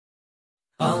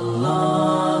السلام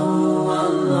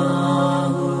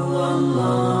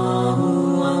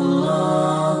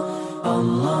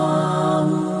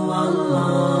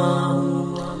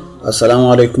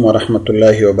علیکم ورحمت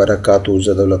الله وبرکاتہ.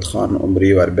 زه دولت خان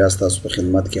عمری ور بیا ستاسو په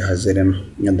خدمت کې حاضر یم.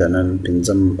 د نن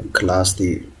پنځم کلاس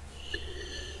دی.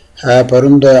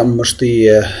 پرون د مشتي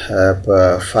په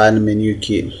فایل منیو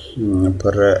کې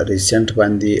پر ریسنٹ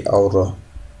باندې او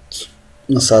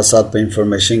اساسات په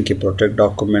انفارمیشن کې پروټیکټ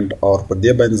ډاکومنت او په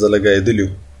دې باندې زلګایدلیو.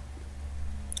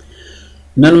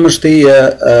 نن مشتي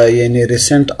یعنی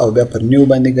ریسنٹ او بیا پر نیو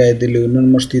باندې غایدلیو. نن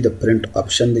مشتي د پرنٹ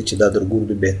آپشن دی چې دا درګور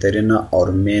بهترینه او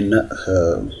مین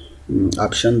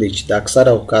آپشن دی چې د اکثر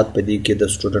اوقات په دې کې د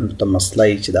سټوډنټ ته مسله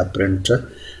چې دا پرنٹ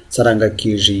څرنګه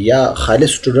کیږي یا خالي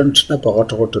سټوډنټ نه په غټ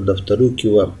غټ دفترو کې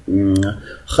و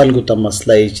خلکو ته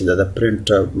مسله چې د پرنٹ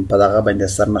په دغه باندې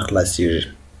سر نه خلاصيږي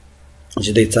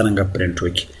چې دوی څرنګه پرنٹ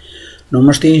وکړي. نو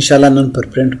مشتي ان شاء الله نن پر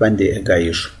پرنٹ باندې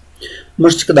غایشو.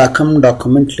 موږ چې دا کوم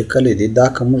ډاکومنت لیکلی دی دا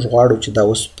که موږ غواړو چې دا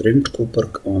اوس پرنټ کو پر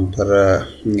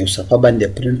یو صفحه باندې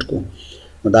پرنټ کو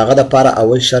نو د هغه دپاره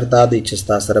اول شرط دا دی چې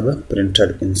ستا سره به پرنټر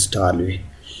انسټال وي.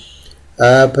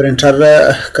 پرنټر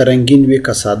که رنګین وي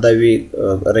که ساده وي.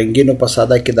 رنګین او په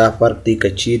ساده کې دا فرق دی که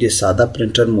چیرې ساده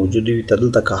پرنټر موجود وي ته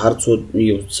دلته که هر څو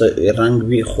یو څه رنګ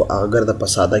وي خو اگر د په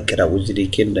ساده کې راوځي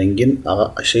لیکن رنګین هغه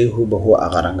شی هو به هو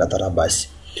هغه رنګه ته راباسي.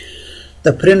 د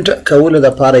پرنٹ کولو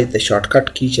دپاره د شارټکټ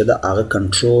کی چې د هغه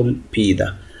کنټرول پی ده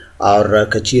او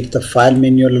که چیرته فایل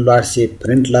منیو له لاړ سي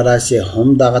پرنٹ له راسي هم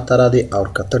دغه ته راځي او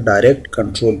که ته ډایرکټ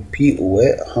کنټرول پی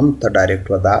ووایې هم ته ډایرکټ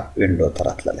به دا وینډو ته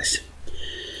راتللی سي.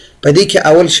 په دې کې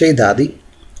اول شی دا دی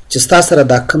چې ستا سره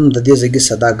دا کوم د دې ځایګي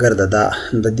څخه دا ګرده ده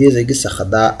د دې ځایګي څخه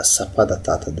دا صفحه ده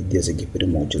تا ته د دې ځایګي پورې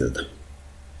موجوده ده.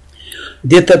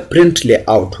 دې ته پرنٹ لی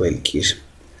آوټ ویل کېږي.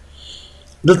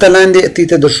 دلته لاندې تی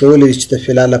ته درښولی دی چې ته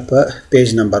فلحاله په پیج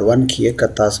نمبر 1 کې یې که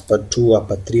تاسو په 2 او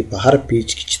په 3 په هر پیج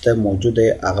کې چې ته موجوده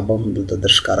یې هغه به هم دلته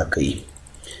درښکاره کوي.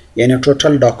 یعنې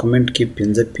ټوټل ډاکومنټ کې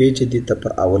 5 پیج دي ته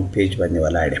پر اول پیج باندې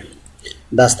ولاړ یم.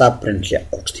 دا ستا پرنټ لی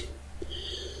آوټ دی.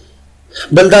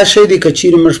 بل دا شی دی که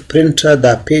چیرې موږ پرنټ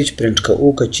دا پیج پرنټ کوو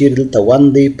که چیرې دلته 1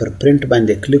 دی پر پرنټ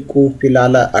باندې کلیک کوو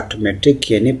فلحاله اټومیټیک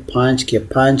یعنی 5 کې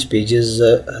 5 پیجز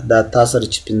دا تا سره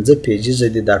چې 5 پیجز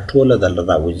دي دا ټوله دله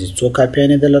راوځي. څو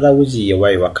کاپیانې دله راوځي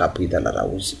یوه کاپي دله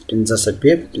راوځي. 5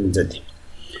 صفحې 5 دي.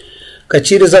 که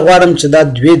چیرې زه غواړم چې دا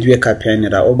 2 کاپیانې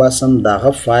راوباسم د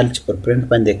هغه فایل چې پر پرنټ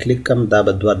باندې کلیک کړم دا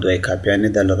به 2 کاپیانې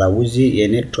دله راوځي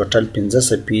یعنی ټوټل 5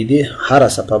 صفحې دي هره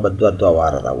صفحه به 2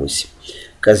 واره راوځي.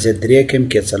 که زه 3 کم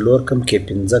کې 4 کم کې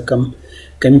 5 کم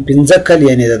کم 5 کل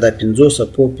یعنی د 5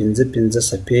 صفحو 5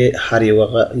 صفحې هر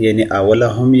یوه یعنی اوله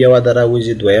هم یوه د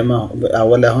راوځي دویمه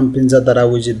اوله هم 5 د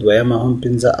راوځي دویمه هم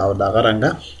 5 او دغه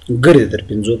رنګه ګرې در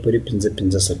 5 پورې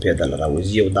 5 صفحې دله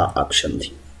راوځي. یو دا آپشن دی.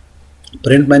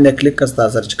 پرنټ باندې کلیک که ستا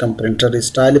سره چې کوم پرنټر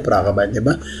انسټال پر هغه باندې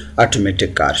به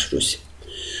اټومیټیک کار شروع شي.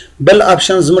 بل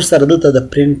آپشن زموږ سره دلته د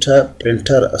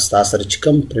پرنټر ستا سره چې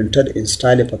کوم پرنټر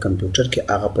انسټال په کمپیوټر کې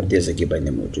هغه پر دې ځای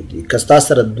باندې موجود دي. که ستا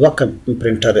سره 2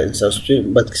 پرنټر انسټال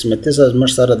بدقسمتي سره زموږ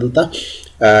سره دلته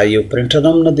یو پرنټر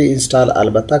هم نه دی انسټال.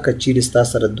 البته که چیرې ستا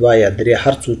سره 2 یا 3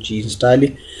 هر څو چې انسټال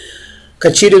که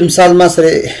چیرې مثال ما سره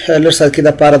لږ ساعت کې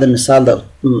دپاره د مثال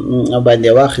باندې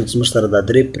واخلي زموږ سره دا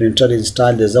 3 پرنټر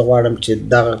انسټال دی. زه غواړم چې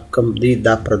دغه کوم دی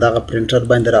دا پر دغه پرنټر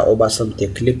باندې راوباسم ته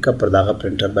کلیک که پر دغه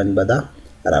پرنټر باندې به دا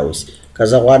راوځي. که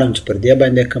زه غواړم چې پر دې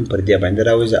باندې کم پر دې باندې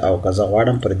راوځي او که زه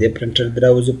غواړم پر دې پرنټر دې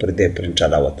راوځي پر دې پرنټر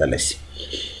راوتلی سي.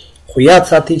 خو یاد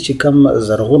ساتئ چې کوم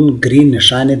زرغون ګرین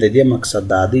نښان د دې مقصد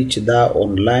دا دی چې دا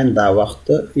آنلاین دا وخت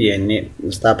یعنې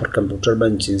ستا پر کمپیوټر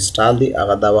باندې چې انسټال دی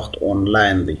هغه دا وخت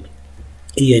آنلاین دی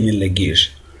یعنې لګېږي.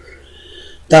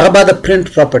 دغه بعد پرنټ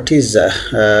پراپرټیز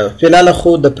فلحاله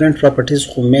خو د پرنټ پراپرټیز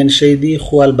خو مین شی دی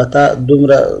خو البته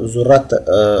دومره ضرورت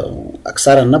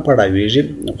اکثره نه پړاویږي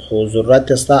خو ضرورت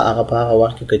یې ستا هغه په هغه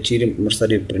وخت کې که چیرې موږ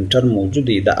سره پرنټر موجود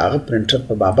وي د هغه پرنټر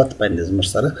په بابت باندې زموږ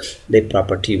سره د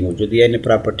پراپرټي موجود یعنې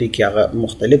پراپرټي کې هغه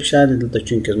مختلف شیان دلته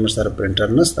چونکې زموږ سره پرنټر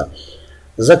نشته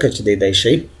ځکه چې دی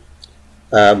شی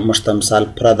موږ ته مثال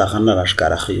پوره دغه نه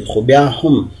راښکاره ښیي. خو بیا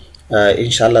هم ان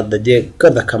شاء الله د دې که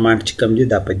د کمانډ چې کوم دي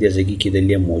دا په دې ځایګي کې د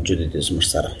لیم موجود دي زموږ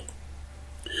سره.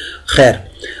 خیر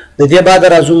د دې بعد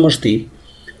راځو موږ ته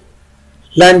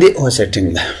لاندې او سیټینګ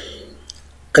ده.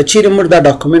 که چیرې موږ دا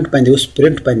ډاکومنټ باندې اوس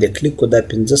پرنټ باندې کلیک کړو دا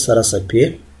 5 سره صفحې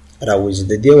راوځي.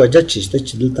 د دې وجه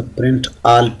چې دلته پرنټ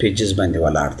آل پیجز باندې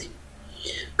ولاړ دی.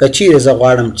 که چیرې زه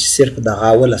غواړم چې صرف دغه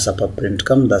اوله صفحه پرنټ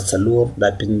کړم دا 4 دا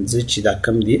 5 چې دا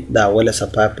کم دي دا اوله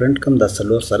صفحه پرنټ کړم دا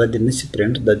 4 سره د نسی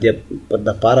پرنټ د دې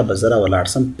دپاره به زه راولاړ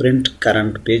سم پرنټ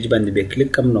کرنټ پیج باندې به کلیک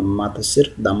کړم نو ماته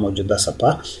صرف دا موجوده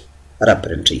صفحه را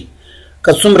پرنټوي.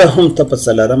 که څومره هم ته په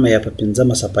 4مه یا په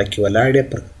 5مه صفحه کې ولاړ یې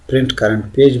پر پرنټ کرنټ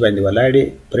پیج باندې ولاړ یې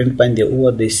پرنټ باندې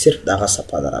ووځئ صرف دغه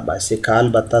صفحه در راباسي. که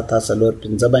البته تا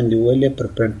 4-5 باندې وولې پر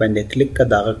پرنټ باندې کلیک که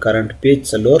دغه کرنټ پیج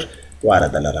 4 واره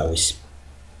دله راوځي.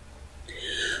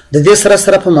 د دې سره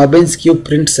سره په مابینځ کې یو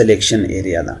پرنټ سلیکشن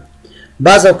ایریا ده.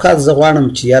 بعض اوقات زه غواړم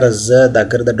چې یاره زه دا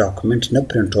ګرد ډاکومنټ نه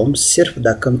پرنټوم، صرف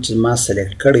دا کوم چې ما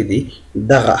سلیکټ کړی دی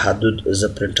دغه حدود زه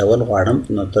پرنټول غواړم.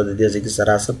 نو ته د دې ځای کې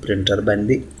سره پرنټر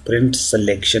باندې پرنټ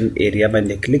سلیکشن ایریا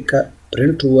باندې کلیک که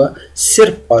پرنټ هوا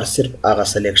صرف اور صرف هغه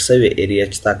سلیکټ شوی ایریا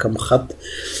چې تا کوم خط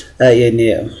یعنی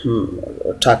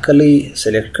ټاکلی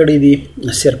سلیکټ کړی دی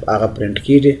صرف هغه پرنټ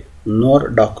کیږي. نور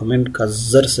ډاکومنټ که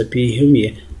زر صفحې هم یې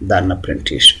دا نه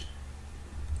پرنټیږي.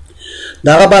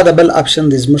 دغه بعد بل آپشن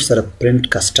دی زموږ سره پرنټ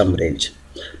کسټم رینج.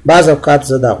 بعض اوقات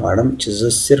زه دا غواړم چې زه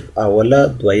صرف اوله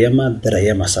 2مه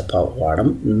 3مه صفحه غواړم،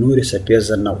 نورې صفحې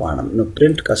زه نه غواړم. نو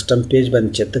پرنټ کسټم پیج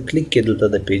باندې چې ته کلیک کې دلته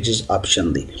د پیجز آپشن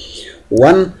دی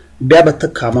 1 بیا به ته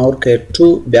کاما ورکوې 2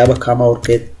 بیا به کاما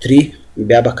ورکوې 3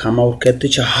 بیا به کاما ورکوې. ته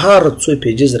چې هر څو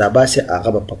پیجز راباسې هغه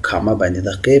به په کاما باندې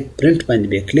دقیقې پرنټ باندې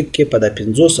به کلیک کې په د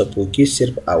 500 صفحو کې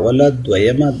صرف اوله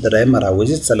 2مه 3مه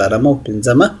راوځي 4مه او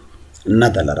 5مه نه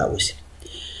دله راوځي.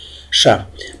 ښه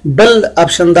بل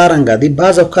آپشن دا رنګه دی.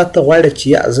 بعض اوقات ته غواړې چې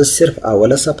یا زه صرف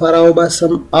اوله صفحه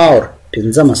راوباسم او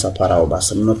 5مه صفحه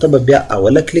راوباسم، نو ته به بیا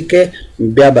اوله کلیک کې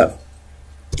بیا به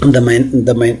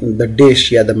د ډیش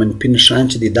یا د منفي نښان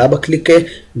چې دی دا به کلیک کې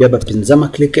بیا به 5مه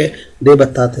کلیک کې دی به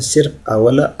تا ته صرف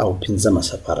اوله او 5مه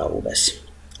صفحه راوباسي.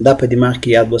 دا په دماغ کې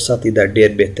یاد وساتئ، دا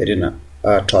ډیر بهترینه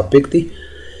ټاپک دی.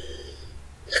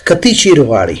 که ته چیرې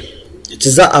غواړئ چې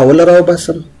زه اوله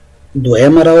راوباسم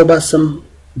 2مه راوباسم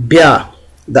بیا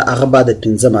د هغه بعد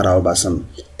 5مه راوباسم،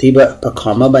 تی به په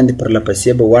کاما باندې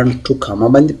پرلپسې به 1-2 کاما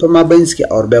باندې په مابینځ کې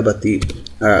او بیا به تی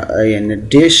یعنی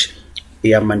ډیش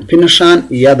یا منفي نښان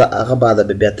یا د هغه بعد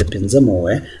به بیا ته 5مه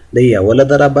ووایې د اوله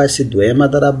در راباسي 2مه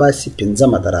در راباسي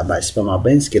 5مه در راباسي په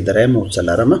مابینځ کې 3مه او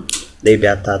 4مه دی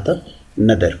بیا تا ته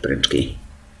نه در پرنټ کوي.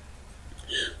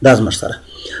 دا زموږ سره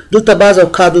دلته بعض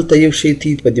اوقات دلته یو شی تی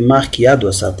په دماغ کې یاد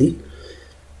وساتئ.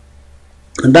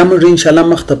 دا موږ انشاءالله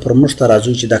مخته پر موږ ته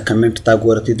راځو چې دا کمنټ تا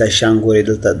ګورئ دا شیان ګورئ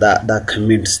دلته دا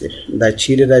کمنټس دی دا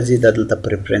چیرې راځي دا دلته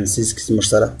پریفرنسز کې زموږ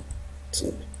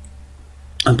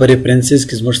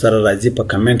سره راځي په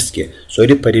کمنټس کې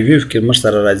سوري په ریویو کې موږ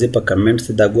سره راځي په کمنټس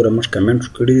دا ګوره موږ کمنټ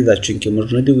کړی دی دا چونکې موږ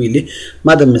نه دی ویلي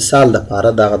ما د مثال دپاره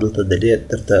دغه دلته د ډېر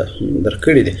درته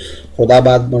درکړي دي خو دا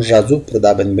بعد موږ راځو پر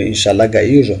دا باندې به انشاءالله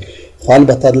ګایېږو خو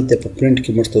البته دلته په پرنټ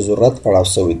کې موږ ته ضرورت پړاو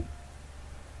سوی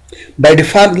بای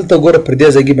ډیفالت دلته ګوره پر دې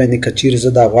ځای باندې که چیرې زه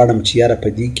دا غواړم چې یاره په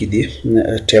دې کې دي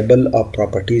ټیبل او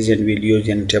پراپرټیز اینډ ویلیوز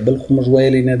یعنې ټیبل خو موږ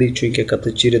ویلی نه دی چونکې که ته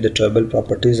چیرې د ټیبل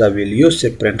پراپرټیز او ویلیوز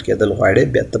صرف پرنټ کېدل غواړې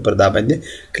بیا ته پر دا باندې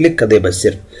کلیک کړی به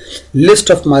صرف لیسټ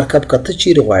اف مارکاپ که ته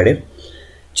چیرې غواړې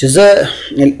چې زه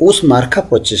اوس مارکاپ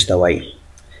وچېش ته وایي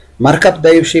مارکاپ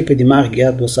دا یو شی په دماغ کې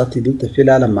یاد وساتئ دلته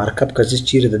فلحاله مارکاپ که زه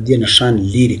چیرې د دې نښان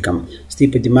لیرې کړم ستی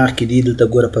په دماغ کې دی دلته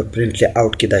ګوره پر پرنټ لی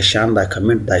آوټ کې دا شان دا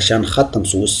کمنټ دا شان ختم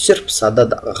سو صرف ساده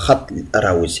دغه خط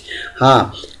راوځي ها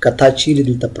که تا چیرې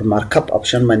دلته پر مارکاپ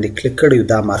آپشن باندې کلیک کړی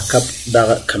دا مارکاپ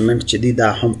دغه کمنټ چې دی دا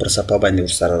هم پر صفحه باندې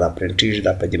ورسره را پرنټېږي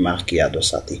دا په دماغ کې یاد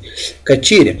وساتئ که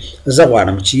چیرې زه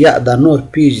غواړم چې یا دا نور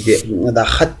پیج دی دا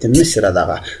خط نسي را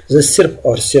دغه زه صرف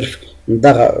او صرف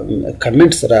دغه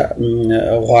کمنټ سره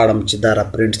غواړم چې دا را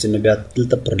پرنټ شي نو بیا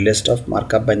دلته پر لیسټ اف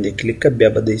مارکاپ باندې کلیک کړه بیا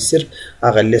به دی صرف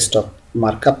هغه لیسټ اف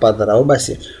مارکاپ به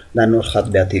راوباسي دا نور خط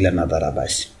بیا تی له نه در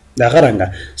راباسي دغه رنګه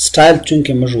سټایل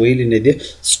چونکې موږ ویلي نه دی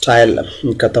سټایل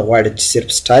که ته غواړې چې صرف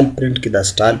سټایل پرنټ کړي دا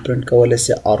سټایل پرنټ کولی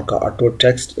سي او که اټو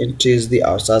ټیکسټ انټریز دي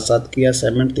او ساتھ ساتھ کې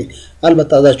اسایمنټ دی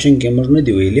البته دا چونکې موږ نه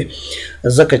دی ویلي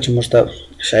ځکه چې موږ ته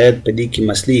شاید په دې کې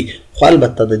مسلې خو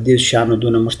البته د دې شیانو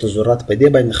دونه موږ ته ضرورت په دې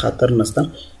باندې خاطر نشته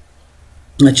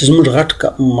چې زموږ غټ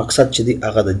مقصد چې دی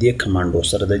هغه د دې کمانډو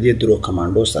سره د دې درو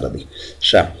کمانډو سره دی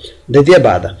ښه د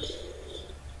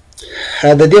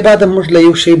دې بعد موږ له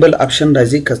یو شی بل آپشن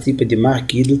راځي که ستاسې په دماغ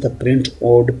کې دلته پرنټ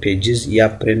اولډ پیجز یا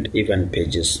پرنټ ایون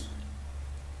پیجز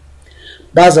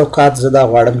بعض اوقات زه دا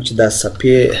غواړم چې دا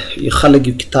صفحې خلک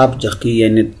یو کتاب جخکي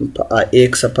یعنی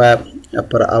ایک صفحه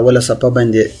پر اوله صفحه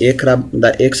باندې دا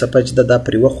ایک صفحه چې دا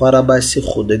پر یوه خوا راباسي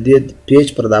خو د دې پیج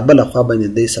پر دا بله خوا باندې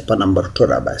دی صفحه نمبر 2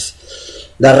 راباسي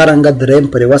د هغه رنګه دریم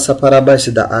پر یوه صفحه راباسي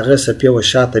د هغې صفحې و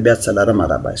شاته بیا څلورمه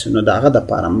راباسي نو د هغه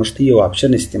دپاره موږ ته یو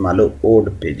آپشن استعمالو اوډ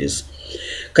پیجز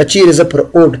که چیرې زه پر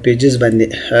اوډ پیجز باندې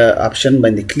آپشن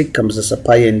باندې کلیک کړم زه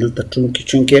صفحه یې دلته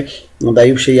چونکې دا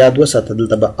یو شی یاد وساته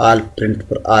دلته به آل پرنټ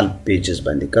پر آل پیجز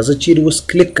باندې که زه چیرې اوس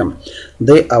کلیک کړم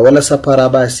دی اوله صفحه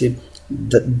راباسي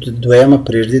دویمه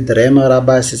پرېږدي درېیمه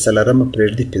راباسي څلورمه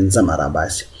پرېږدي پنځمه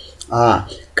راباسي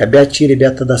که بیا چیرې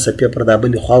بیا ته دا صفحې پر دا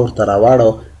بلې خوا ورته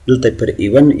راواړو دلته پر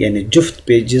ایون یعنی جفت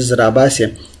پیجز راباسي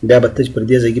بیا به ته پر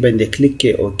دې ځای باندې کلیک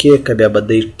کې اوکې که بیا به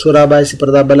دی ټو راباسي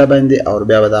پر دا بله باندې او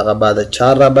بیا به د هغه بعد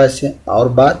 4 راباسي او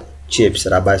بعد چیپس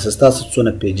راباسي ستاسو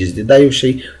څونه پیجز دي دا یو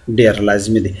شی ډېر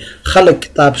لازمي دی خلک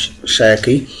کتاب شایع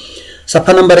کوي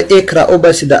صفحه نمبر 1 را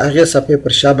وباسي د هغې صفحې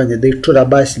پر شا باندې دی ټو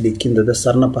راباسي لیکن د ده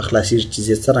سر نه په خلاصېږي چې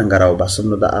زه څرنګه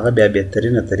راوباسم نو د هغه بیا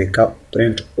بهترینه طریقه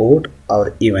پرنټ اوټ او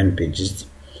ایون پیجز دي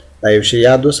دا یو شی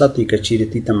یاد وساتئ که چیرې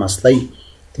تی ته مسله وي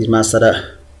تی ما سره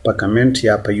په کمنټ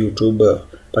یا په یوټیوب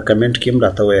په کمنټ کې هم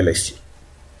راته ویلی شي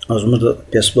او زموږ د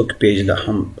فیسبوک پیج له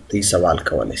هم تی سوال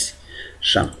کولی شي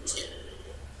ښه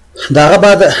د هغه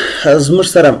بعد زموږ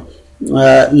سره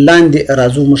لاندې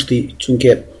راځو موږ ته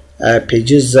چونکې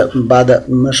پیجز بعد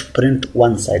موږ پرنټ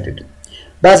ون سایډډ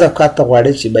بعض اوقات ته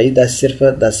غواړي چې باید دا صرف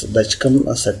د چې کوم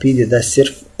صفحې دي دا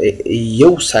صرف یو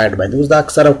سایډ باندې اوس دا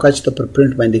اکثر اوقات چې ته پر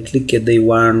پرنټ باندې کلیک کېدی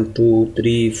 1 2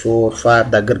 3 4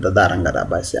 5 دا ګرده دا رنګه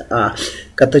راباسي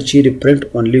که ته چیرې پرنټ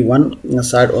اونلی ون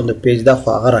سایډ اون د پیج دا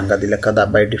خو هغه رنګه دی لکه دا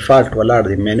بای ډیفالټ ولاړ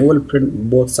دی مینوال پرنټ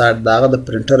بوت سایډ د هغه د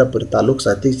پرنټر پورې تعلق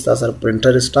ساتي چې تا سره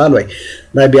پرنټر انسټال وای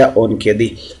دا بیا اون کېدی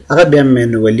هغه بیا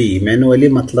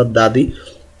مینوالي مطلب دا دی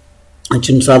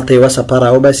چې مثال ته یوه صفحه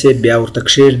راوباسې بیا ورته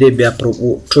کښېږدې بیا پر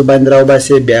ټو باندې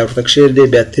راوباسې بیا ورته کښېږدې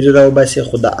بیا 3 راوباسې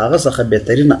خو د هغه څخه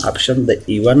بهترینه اپشن د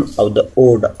ایون او د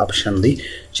اوډ اپشن دی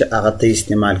چې هغه ته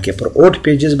استعمال کړې پر اوډ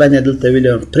پیجز باندې دلته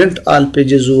ویلی پرنټ آل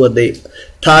پیجز و دی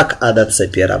تاک عدد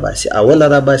صفحې راباسي اوله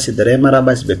راباسي درېیمه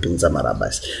راباسي بیا پنځمه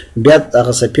راباسي بیا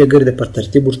هغه صفحې ګردې پر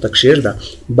ترتیب ورته کښېږده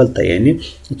بل ته یعنې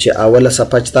چې اوله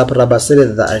صفحه چې تا پر راباسلې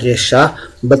ده د هغې شا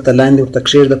بل ته لاندې ورته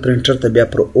کښېږده پرنټر ته بیا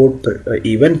پر اوډ پر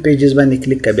ایون پیجز باندې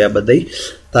کلیک که بیا به دی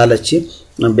تاله چې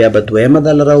بیا به دویمه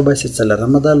ډله راوباسي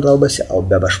څلورمه ډله راوباسي او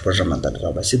بیا به شپږمه ډله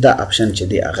راوباسي دا اپشن چې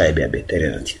دی هغه بیا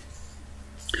بهترینه دی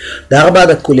د هغه بعد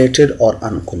کولیټډ اور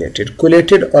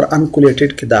انکولیټډ اور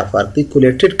انکولیټډ کې دا فرق دی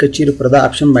کولیټډ که چیرې پر دا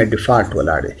اپشن بای ډیفالټ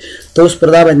ولاړ دی ته اوس پر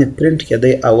دا باندې پرنټ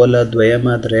کېدی اوله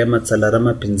دویمه درېیمه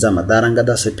څلورمه پنځمه دا رنګه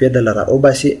دا صفحې ډله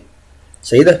راوباسي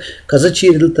صحیح ده که زه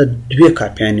چیرې دلته 2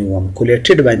 کاپیانې وم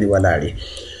کولیټډ باندې ولاړې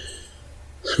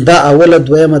دا اوله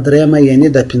دویمه درېیمه یعنی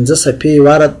د 5 صفحې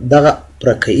واره دغه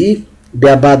پوره کوي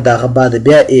بیا بعد دغه بعد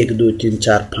بیا 1 2 3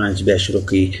 4 5 بیا شروع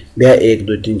کوي بیا 1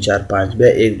 2 3 4 5 بیا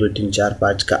 1 2 3 4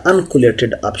 5 که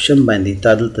انکولیټډ اپشن باندې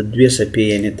تا دلته 2 صفحې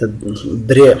یعنی ته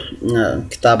 3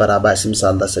 کتاب راباسي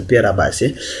مثال دا صفحې راباسي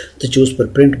ته چې اوس پر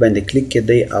پرنټ باندې کلیک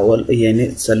کېدی اول یعنی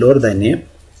 4 دانې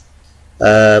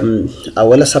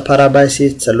اوله صفحه راباسي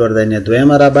 4 دانې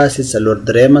دویمه راباسي 4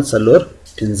 درېیمه 4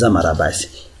 پنځمه راباسي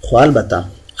خو البته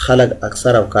خلک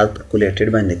اکثر اوقات پر کولیټډ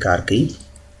باندې کار کوي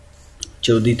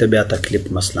چې دوی ته بیا تکلیف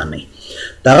مسله نه وي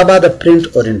د هغه بعد پرنټ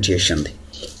اورینټیشن دی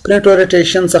پرنټ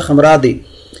اورینټیشن څخه مراد دی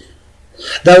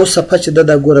دا اوس صفحه چې ده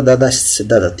دا ګوره دا داسې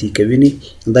سیده ده تی که ویني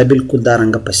دا بلکل دا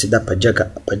رنګه په سیده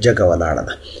په جګه ولاړه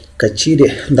ده که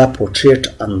چیرې دا پورټریټ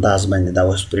انداز باندې دا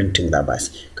اوس پرنټینګ راباسي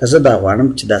که زه دا غواړم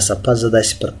چې دا صفحه زه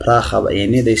داسې پر پراخه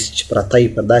یعنې داسې چې پرته یې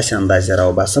پر داسې انداز یې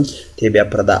راوباسم ته بیا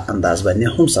پر دا انداز باندې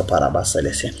هم صفحه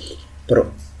راباسلی سي پر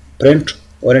پرنټ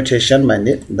اورینټیشن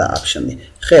باندې دا اپشن دی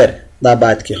خیر دا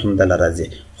بعد کې هم دله راځي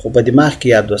خو په دماغ کې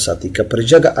یاد وساتئ که پر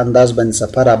جګه انداز باندې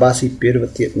صفحه راباسئ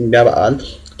بیا به آل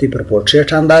تی پر پورټریټ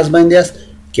انداز باندې یاست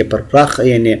کې پر پراخ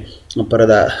یعنې پر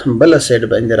دا بله سایډ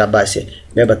باندې راباسي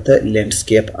بیا به ته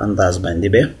لینډسکیپ انداز باندې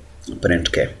به پرنټ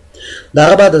کوې د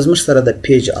هغه بعد زموږ سره د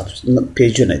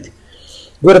پیجونه دي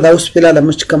ګوره دا اوس فلحاله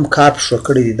موږ چې کوم کار شروع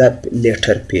کړی دی دا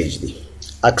لیټر پیج دی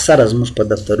اکثر زموږ په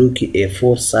دفترو کې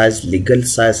A4 سایز لیګل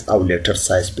سایز او لیټر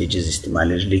سایز پیجز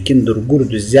استعمالیږي لیکن د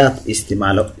ګردو زیات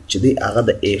استعمال چې دی هغه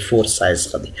د A4 سایز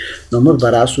څخه دی نو موږ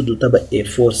به راسو دلته به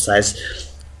A4 سایز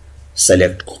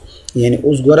سلیکټ کو یعنی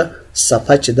اوس ګوره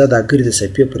صفحه چې ده دا ګردې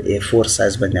صفحې پر A4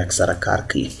 سایز باندې اکثره کار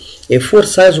کوي A4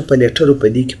 سایز په لیټرو په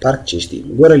دې کې فرق چیش دی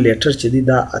ګوره لیټر چې دی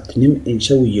دا 8.5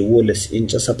 انچه او 11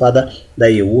 انچه صفحه ده دا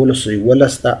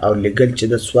 11 ده او لیګل چې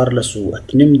ده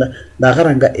 14.8 ده دغه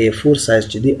رنګه A4 سایز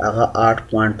چې دی هغه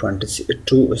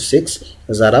 8.26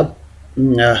 ضرب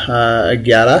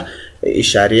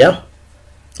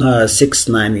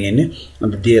 11.69 یعنی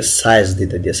د دې سایز دی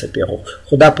د دې صفحې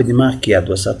خو دا په دماغ کې یاد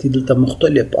وساتئ دلته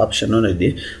مختلف اپشنونه دي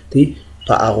تی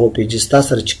په هغو پیجز تا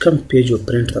سره چې کوم پیج و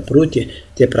پرنټ ته پروت یې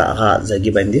تی پر هغه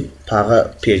ځایګي باندې په هغه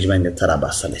پیج باندې ته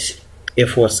راباسلی شي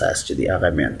A4 سایز چې دی هغه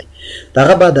میان دی د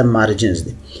هغه بعد مارجنز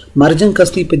دی مارجن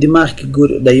کستی په دماغ کې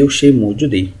د یو شی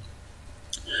موجود دی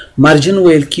مارجن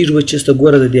ویل کېږي چې ته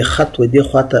ګوره د دې خط و دې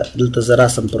خواته دلته زه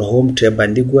راسم پر هوم ټیب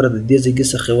باندې ګوره د دې ځایګي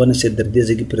څخه ونیسې در دې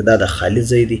ځایګي پرې دا د خالي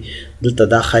ځای دی دلته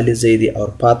دا خالي ځای دی او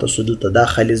پاته سو دلته دا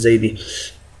خالي ځای دی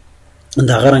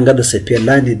دغه رنګه د صفحې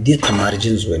لاندې دې ته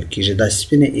مارجنز ویل کېږي. دا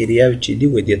سپینه ایریاوې چې دي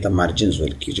وایي دې ته مارجنز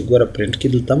ویل کېږي. ګوره پرنټ کې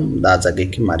دلته هم دا ځای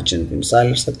کې مارجن دی. مثال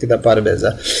ارشد کې دپاره بیا زه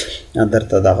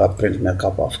درته دغه پرنټ مې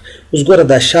کاپ اف. اوس ګوره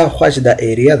دا شاوخوا چې دا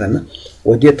ایریا ده نه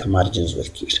و دې ته مارجنز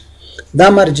ویل کېږي. دا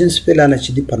مارجنز فعلا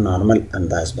چې دي په نارمل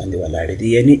انداز باندې ولاړې دي،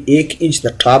 یعنی 1 انچ د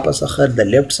ټاپه څخه، د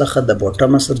لیفټ څخه، د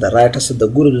بوټمه څخه، د رایټه څخه، د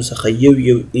ګردو څخه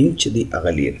یو انچ دی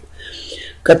هغه لري.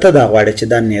 که ته دا غواړې چې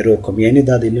دا نیرو کوم، یعنی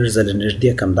دا د لږ ځله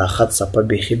نږدې کم، دا خط څپه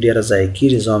بیخي ډېره ضایع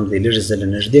کېږي، زه هم د لږ ځله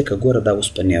نږدې که ګوره دا اوس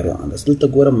په نیرو انداز. دلته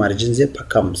ګوره مارجنز یې په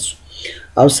کم سو.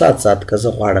 او سات که زه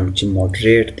غواړم چې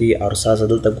موډریټ دی او ساده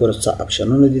دلته ګوره څه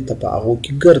اپشنونه دي، ته په هغو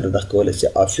کې ګرده دغه کولی سې.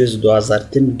 افیس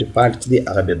 2003 ډیفالټ چې دی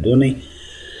هغه بیا دونی.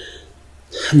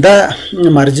 دا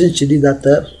مارجن چې دی دا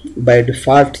ته بای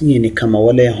ډیفالټ یعنی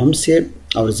کمولی هم سې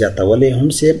او زیاتولی هم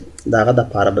سې. د هغه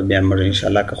دپاره به بیا موږ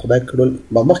انشاءالله که خدای کړل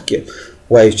به مخکې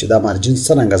وایو چې دا مارجن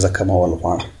څرنګه زه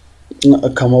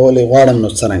کمولی غواړم نو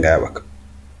څرنګه یې وکړم.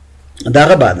 د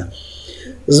هغه بعده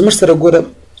زموږ سره ګوره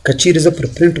که چیرې زه پر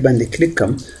پرنټ باندې کلیک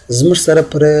کړم، زموږ سره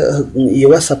پر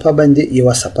یوه صفحه باندې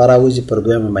یوه صفحه راوځي، پر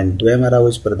دویمه باندې دویمه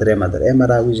راوځي، پر دریمه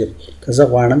راوځي. که زه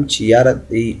غواړم چې یاره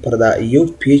پر دا یو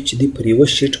پیج چې دی پر یوه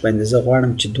شیټ باندې زه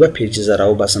غواړم چې 2 پیجز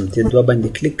راوباسم، ته 2 باندې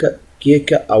کلیک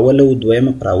کېږه، اوله او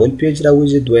دویمه پر اول پیج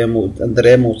راوځي،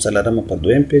 دریمه او څلورمه پر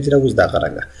دویم پیج راوځي. دغه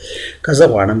رنګه که زه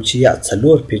غواړم چې یا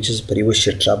 4 پیجز پر یوه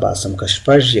شیټ راباسم، که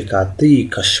 6 یې که 8 یې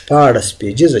که 14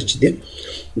 پیجز چې دی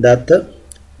دا ته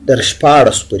در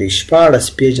 14 پورې 14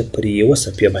 پیجه پر یوه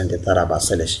صفحې باندې ته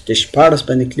راباسلی شي. چې 14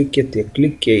 باندې کلیک کې ته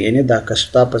کلیک کې، یعنې دا که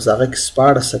ستا په هغه کې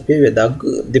 14 صفحې وي دا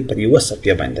د پر یوه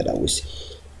صفحې باندې راوځي.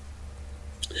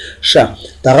 ښه،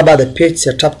 د هغه بعد پیج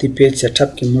سیټ اپ دی. پیج سیټ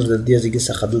اپ کې موږ د دې ځای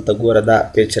څخه دلته ګوره دا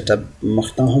پیج سیټ اپ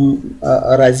مخته هم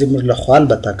راځي موږ له خوا.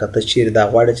 البته که ته چیرې دا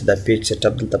غواړې چې دا پیج سیټ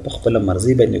اپ دلته په خپله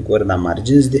مرضي باندې ګوره دا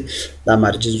مارجنز دی، دا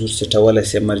مارجنز ور سیټولی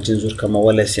سې، مارجنز ور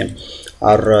کمولی سې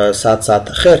او سات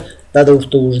خیر دا د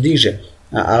ورته اوږدېږي.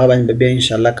 هغه باندې به بیا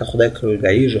انشاءالله که خدای کړل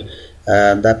رایږو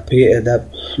دا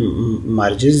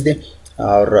مارجنز دی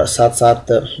او سات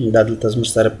دا دلته زموږ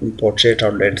سره پورټریټ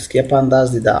او لینډسکیپ انداز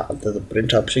دی. دا د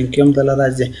پرنټ آپشن کې هم دله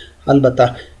راځي. البته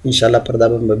انشاءالله پر دا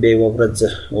به بیا یوه ورځ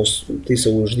اوس تی څه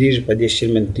اوږدېږي په دې شعر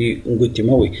باندې تی ګوتې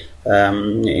مه وئ.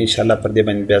 انشاءالله پر دې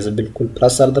باندې بیا زه بالکل پوره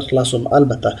سر در خلاصوم.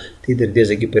 البته تی در دې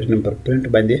ځای کې پر پرنټ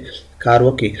باندې کار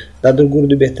وکړئ. دا د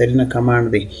ګردو بهترینه کمانډ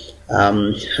دی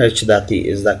چې دا تی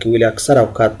زده کوي. اکثر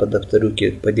اوقات په دفترو کې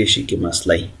په دې شي کې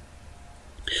مسله وي.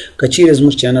 که چیرې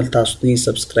زموږ چینل تاسو نه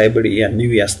یې یا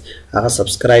نوي یاست هغه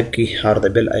سبسکرایب کړئ او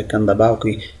د بیل آیکن دباو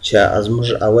کړئ چې زموږ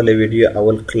اوله ویډیو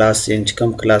اول کلاس یعنې چې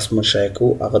کوم کلاس موږ شایع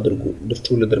کوو هغه در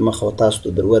ټولو در مخه تاسو ته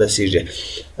در ورسېږي.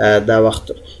 دا وخت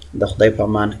د خدای په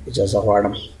امان اجازه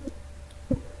غواړم.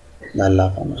 د الله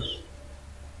په امان.